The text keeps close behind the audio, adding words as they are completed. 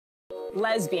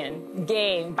lesbian,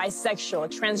 gay, bisexual,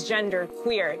 transgender,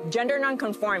 queer, gender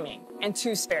nonconforming, and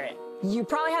two-spirit. You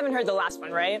probably haven't heard the last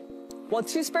one, right? Well,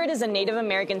 two-spirit is a Native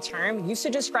American term used to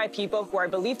describe people who are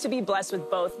believed to be blessed with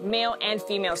both male and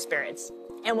female spirits.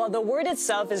 And while the word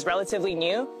itself is relatively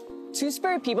new,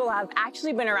 two-spirit people have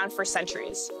actually been around for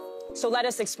centuries. So let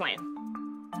us explain.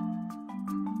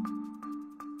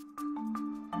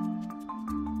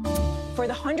 For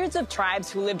the hundreds of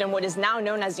tribes who lived in what is now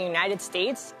known as the United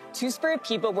States, two-spirit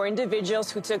people were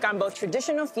individuals who took on both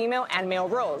traditional female and male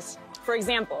roles. For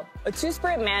example, a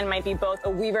two-spirit man might be both a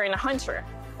weaver and a hunter,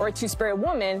 or a two-spirit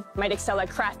woman might excel at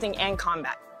crafting and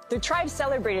combat. The tribe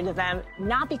celebrated them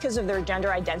not because of their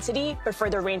gender identity, but for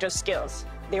their range of skills.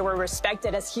 They were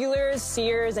respected as healers,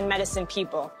 seers, and medicine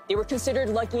people. They were considered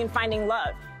lucky in finding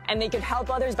love, and they could help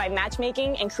others by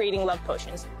matchmaking and creating love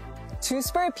potions.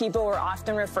 Two-spirit people were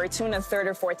often referred to in a third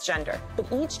or fourth gender,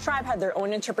 but each tribe had their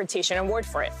own interpretation and word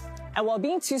for it. And while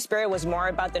being two-spirit was more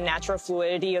about the natural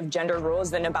fluidity of gender roles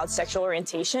than about sexual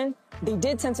orientation, they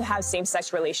did tend to have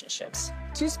same-sex relationships.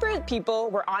 Two-spirit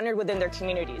people were honored within their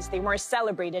communities. They were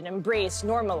celebrated, embraced,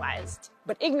 normalized.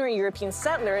 But ignorant European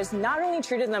settlers not only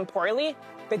treated them poorly,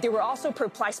 but they were also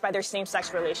perplexed by their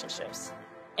same-sex relationships.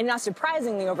 And not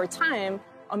surprisingly, over time,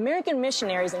 American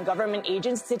missionaries and government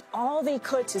agents did all they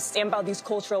could to stamp out these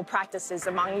cultural practices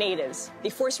among natives. They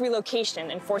forced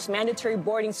relocation and forced mandatory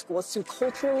boarding schools to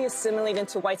culturally assimilate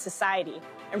into white society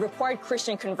and required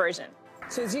Christian conversion.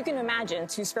 So as you can imagine,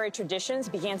 two-spirit traditions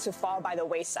began to fall by the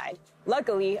wayside.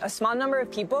 Luckily, a small number of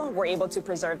people were able to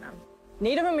preserve them.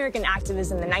 Native American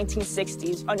activists in the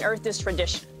 1960s unearthed this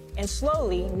tradition. And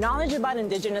slowly, knowledge about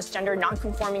indigenous gender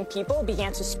nonconforming people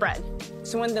began to spread.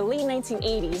 So in the late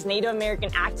 1980s, Native American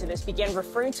activists began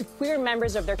referring to queer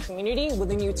members of their community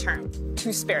with a new term,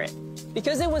 two-spirit.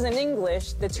 Because it was in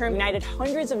English, the term united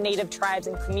hundreds of Native tribes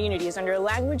and communities under a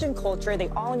language and culture they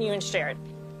all knew and shared.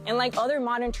 And like other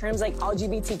modern terms like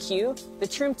LGBTQ, the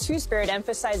term two-spirit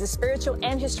emphasizes spiritual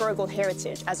and historical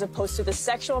heritage as opposed to the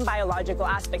sexual and biological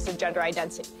aspects of gender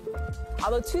identity.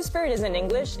 Although two-spirit is in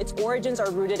English, its origins are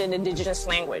rooted in indigenous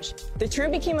language. The term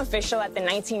became official at the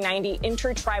 1990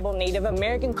 Intertribal Native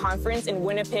American Conference in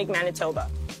Winnipeg,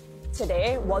 Manitoba.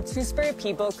 Today, while two-spirit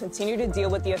people continue to deal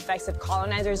with the effects of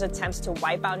colonizers' attempts to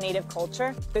wipe out Native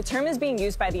culture, the term is being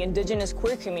used by the indigenous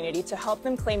queer community to help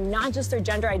them claim not just their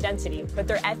gender identity, but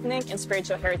their ethnic and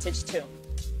spiritual heritage too.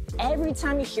 Every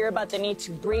time you hear about the need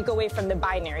to break away from the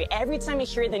binary, every time you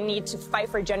hear the need to fight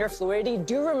for gender fluidity,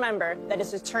 do remember that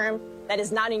it's a term that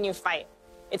is not a new fight.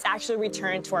 It's actually a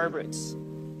return to our roots.